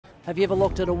Have you ever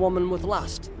looked at a woman with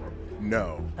lust?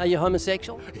 No. Are you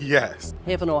homosexual? Yes.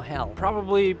 Heaven or hell?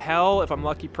 Probably hell, if I'm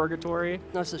lucky, purgatory.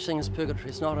 No such thing as purgatory.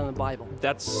 It's not in the Bible.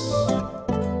 That's...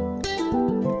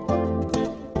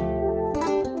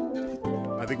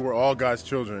 I think we're all God's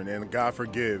children, and God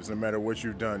forgives no matter what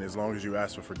you've done as long as you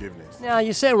ask for forgiveness. Now,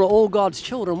 you say we're all God's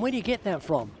children. Where do you get that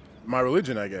from? My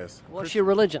religion, I guess. What's your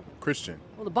religion? Christian.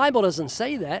 Well, the Bible doesn't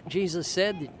say that. Jesus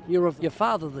said you're of your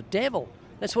father, the devil.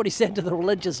 That's what he said to the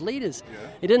religious leaders. Yeah.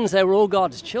 He didn't say we're all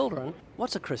God's children.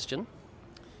 What's a Christian?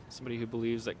 Somebody who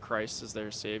believes that Christ is their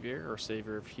savior or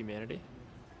savior of humanity.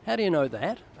 How do you know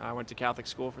that? I went to Catholic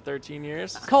school for 13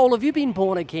 years. Cole, have you been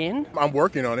born again? I'm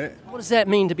working on it. What does that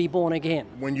mean to be born again?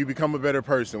 When you become a better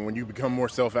person, when you become more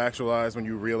self-actualized, when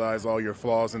you realize all your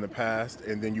flaws in the past,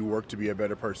 and then you work to be a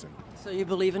better person. So you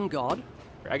believe in God?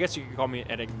 I guess you could call me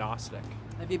an agnostic.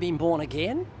 Have you been born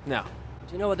again? No.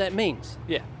 Do you know what that means?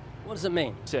 Yeah. What does it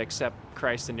mean? To accept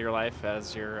Christ into your life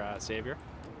as your savior.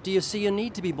 Do you see a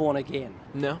need to be born again?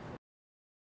 No.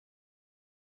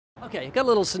 Okay, got a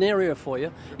little scenario for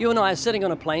you. You and I are sitting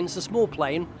on a plane. It's a small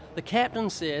plane. The captain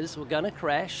says we're going to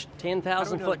crash,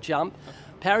 10,000 foot jump,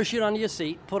 parachute under your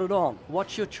seat, put it on.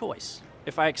 What's your choice?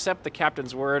 If I accept the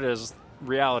captain's word as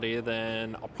reality,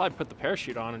 then I'll probably put the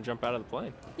parachute on and jump out of the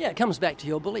plane. Yeah, it comes back to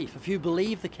your belief. If you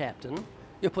believe the captain,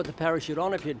 you'll put the parachute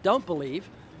on. If you don't believe,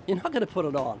 you're not going to put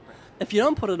it on. If you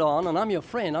don't put it on, and I'm your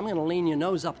friend, I'm going to lean your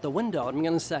nose up the window and I'm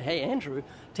going to say, hey, Andrew,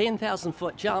 10,000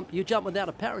 foot jump, you jump without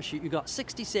a parachute, you got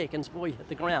 60 seconds before you hit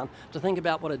the ground to think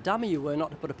about what a dummy you were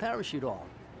not to put a parachute on.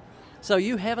 So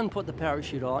you haven't put the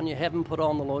parachute on, you haven't put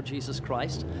on the Lord Jesus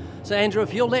Christ. So Andrew,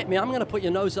 if you'll let me, I'm going to put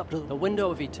your nose up to the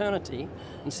window of eternity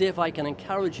and see if I can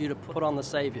encourage you to put on the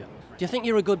Savior. Do you think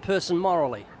you're a good person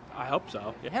morally? I hope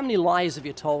so. Yeah. How many lies have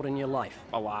you told in your life?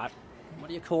 A lot. What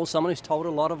do you call someone who's told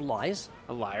a lot of lies?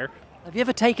 A liar. Have you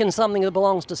ever taken something that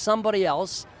belongs to somebody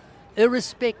else,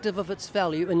 irrespective of its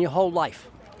value, in your whole life?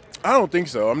 I don't think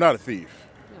so. I'm not a thief.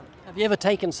 Have you ever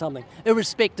taken something,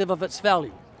 irrespective of its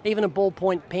value? Even a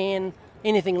ballpoint pen,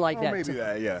 anything like that? Maybe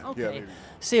that, yeah. Okay. Yeah, maybe.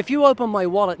 See, if you open my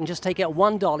wallet and just take out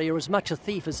 $1, you're as much a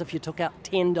thief as if you took out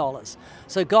 $10.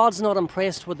 So God's not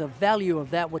impressed with the value of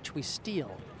that which we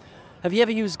steal. Have you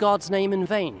ever used God's name in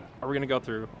vain? Are we going to go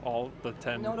through all the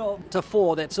 10? No, to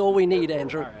 4. That's all we need,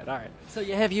 Andrew. All right. So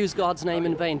you have used God's name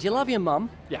in vain. Do you love your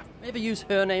mum? Yeah. Ever use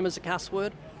her name as a cuss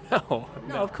word? No.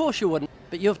 No, of course you wouldn't.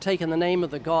 But you've taken the name of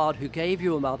the God who gave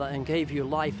you a mother and gave you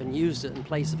life and used it in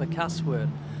place of a cuss word.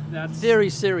 That's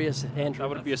very serious, Andrew. I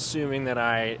would be assuming that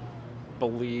I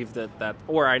believe that,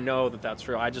 or I know that that's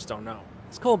true. I just don't know.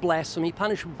 It's called blasphemy,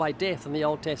 punishable by death in the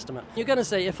Old Testament. You're going to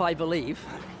say, if I believe.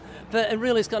 But it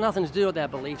really has got nothing to do with our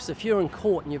beliefs. If you're in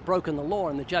court and you've broken the law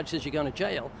and the judge says you're going to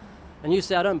jail, and you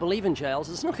say, I don't believe in jails,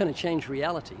 it's not going to change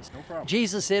realities. No problem.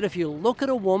 Jesus said, if you look at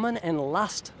a woman and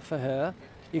lust for her,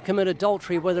 you commit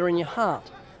adultery with her in your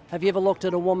heart. Have you ever looked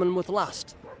at a woman with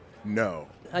lust? No.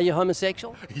 Are you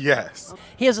homosexual? Yes.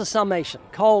 Here's a summation.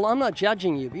 Cole, I'm not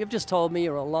judging you, but you've just told me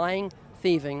you're a lying,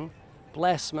 thieving,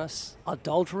 blasphemous,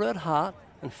 adulterer at heart,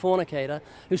 and fornicator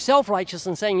who's self-righteous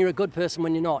and saying you're a good person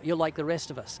when you're not. You're like the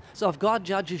rest of us. So if God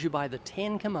judges you by the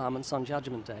 10 commandments on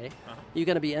Judgment Day, you're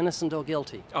going to be innocent or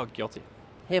guilty. Oh, guilty.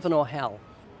 Heaven or hell?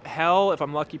 Hell, if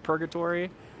I'm lucky, purgatory.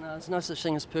 No, there's no such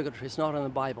thing as purgatory. It's not in the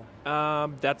Bible.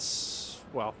 That's,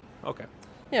 well, okay.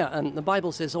 Yeah, and the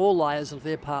Bible says all liars have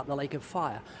their part in the lake of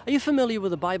fire. Are you familiar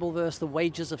with the Bible verse, the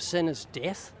wages of sin is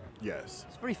death? Yes.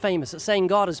 It's very famous. It's saying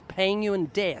God is paying you in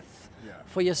death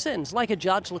for your sins. Like a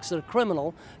judge looks at a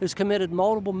criminal who's committed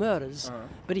multiple murders,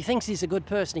 but he thinks he's a good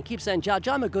person. He keeps saying, Judge,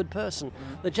 I'm a good person.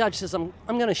 The judge says, I'm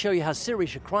going to show you how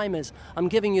serious your crime is. I'm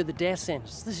giving you the death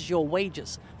sentence. This is your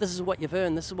wages. This is what you've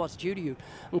earned. This is what's due to you.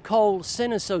 And Cole,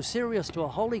 sin is so serious to a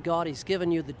holy God, he's given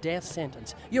you the death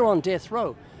sentence. You're on death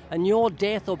row, and your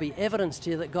death will be evidence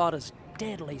to you that God is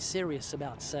deadly serious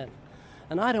about sin.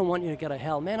 And I don't want you to go to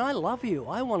hell. Man, I love you.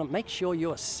 I want to make sure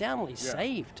you're soundly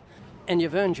saved. And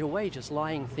you've earned your wages,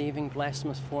 lying, thieving,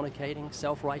 blasphemous, fornicating,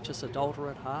 self-righteous,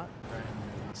 adulterer at heart. Right.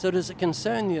 So does it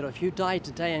concern you that if you died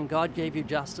today and God gave you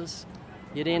justice,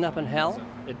 you'd end up in hell?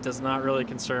 It does not really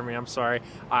concern me. I'm sorry.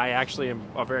 I actually am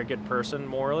a very good person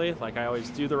morally. Like, I always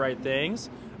do the right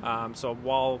things. So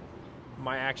while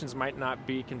my actions might not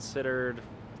be considered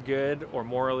good or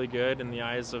morally good in the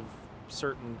eyes of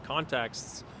certain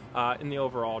contexts, in the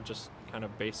overall just kind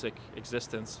of basic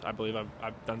existence, I believe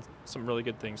I've done some really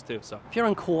good things too. So if you're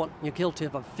in court, you're guilty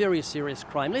of a very serious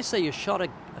crime. Let's say you shot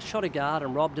a guard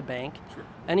and robbed a bank,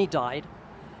 and he died,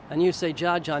 and you say,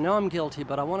 Judge, I know I'm guilty,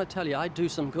 but I want to tell you I do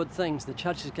some good things. The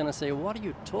judge is going to say, what are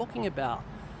you talking about?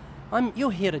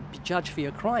 You're here to be judged for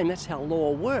your crime. That's how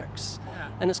law works.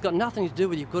 And it's got nothing to do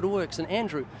with your good works. And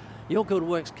Andrew, your good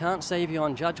works can't save you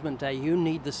on Judgment Day. You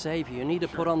need the Savior. You need to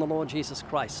put on the Lord Jesus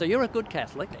Christ. So you're a good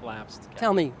Catholic. Lapsed Catholic.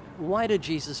 Tell me, why did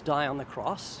Jesus die on the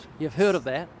cross? You've heard of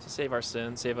that. To save our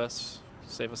sins, save us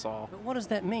all. But what does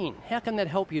that mean? How can that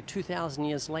help you 2,000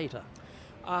 years later?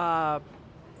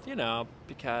 You know,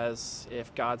 because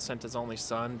if God sent his only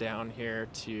son down here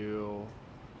to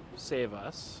save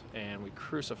us, and we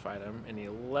crucified him, and he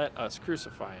let us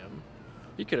crucify him,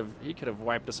 he could have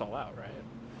wiped us all out,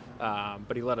 right?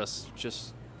 But he let us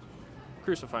just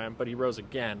crucify him, but he rose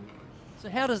again. So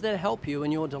how does that help you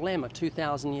in your dilemma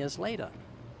 2,000 years later?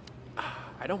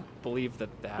 I don't believe that.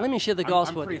 Let me share the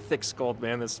gospel. I'm pretty thick-skulled,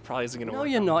 man. This probably isn't going to work.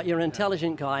 No, you're not. You're an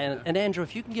intelligent guy. And Andrew,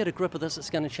 if you can get a grip of this, it's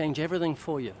going to change everything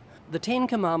for you. The 10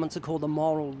 Commandments are called the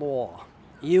moral law.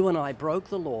 You and I broke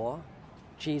the law.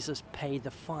 Jesus paid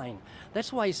the fine.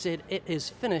 That's why he said, it is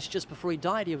finished. Just before he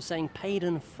died, he was saying paid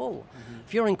in full.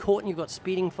 If you're in court and you've got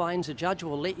speeding fines, a judge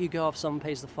will let you go if someone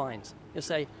pays the fines. You'll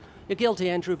say, you're guilty,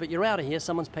 Andrew, but you're out of here.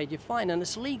 Someone's paid your fine, and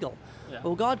it's legal. Yeah.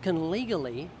 Well, God can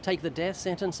legally take the death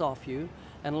sentence off you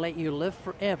and let you live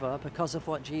forever because of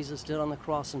what Jesus did on the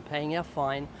cross and paying our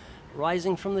fine,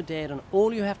 rising from the dead. And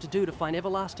all you have to do to find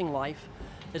everlasting life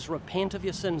is repent of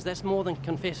your sins. That's more than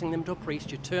confessing them to a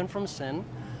priest. You turn from sin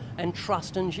and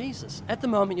trust in Jesus. At the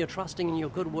moment, you're trusting in your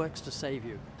good works to save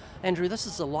you. Andrew, this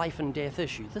is a life and death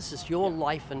issue. This is your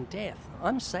life and death.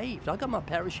 I'm saved. I got my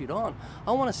parachute on.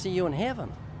 I want to see you in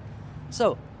heaven.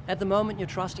 So, at the moment, you're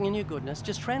trusting in your goodness.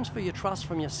 Just transfer your trust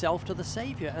from yourself to the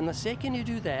Savior. And the second you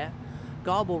do that,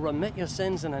 God will remit your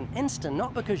sins in an instant,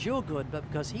 not because you're good, but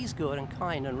because he's good and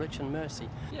kind and rich in mercy.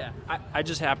 Yeah, I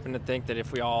just happen to think that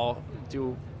if we all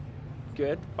do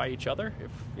good by each other,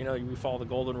 if we follow the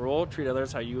golden rule, treat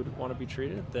others how you would want to be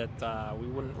treated, that we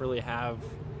wouldn't really have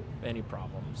any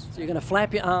problems. So you're going to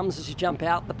flap your arms as you jump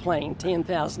out the plane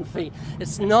 10,000 feet.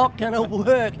 It's not going to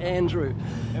work, Andrew.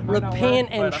 Repent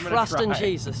and trust in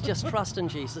Jesus. Just trust in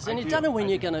Jesus. And you don't know when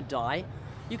you're going to die.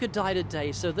 You could die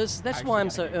today, so that's why I'm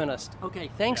so earnest. Okay,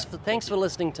 thanks for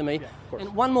listening to me. Yeah,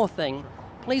 and one more thing,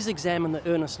 please examine the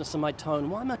earnestness of my tone.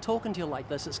 Why am I talking to you like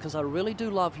this? It's because I really do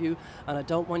love you, and I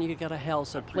don't want you to go to hell,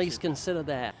 so please consider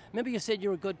that. Remember you said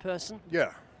you're a good person?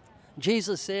 Yeah.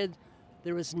 Jesus said,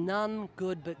 there is none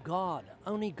good but God.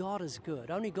 Only God is good.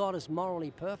 Only God is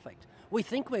morally perfect. We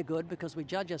think we're good because we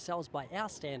judge ourselves by our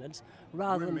standards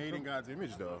rather than... We're made in God's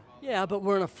image, though. Yeah, but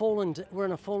we're in a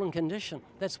fallen condition.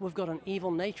 We've got an evil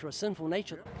nature, a sinful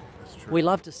nature. That's true. We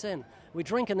love to sin. We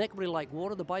drink iniquity like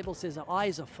water. The Bible says our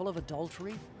eyes are full of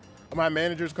adultery. My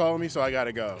manager's calling me, so I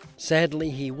gotta go. Sadly,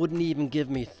 he wouldn't even give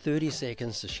me 30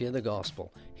 seconds to share the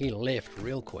gospel. He left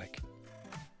real quick.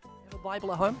 Have a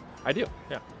Bible at home? I do,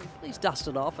 yeah. Please dust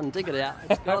it off and dig it out.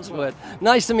 It's God's word.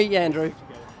 Nice to meet you, Andrew.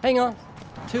 Hang on.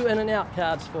 2 in and out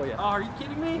cards for you. Oh, are you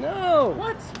kidding me? No.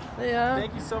 What? They are.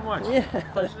 Thank you so much. Yeah.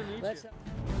 Pleasure to meet you.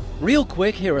 Real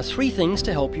quick, here are 3 things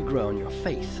to help you grow in your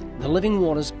faith. The Living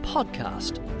Waters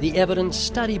podcast, the Evidence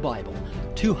Study Bible,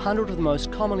 200 of the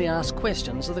most commonly asked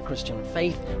questions of the Christian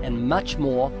faith, and much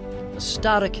more. The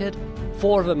Starter Kit,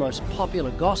 4 of the most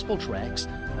popular gospel tracks,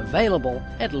 available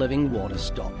at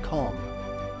livingwaters.com.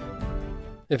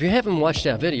 If you haven't watched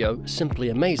our video, Simply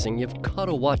Amazing, you've got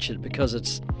to watch it because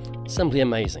it's simply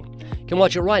amazing. You can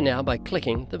watch it right now by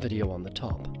clicking the video on the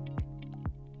top.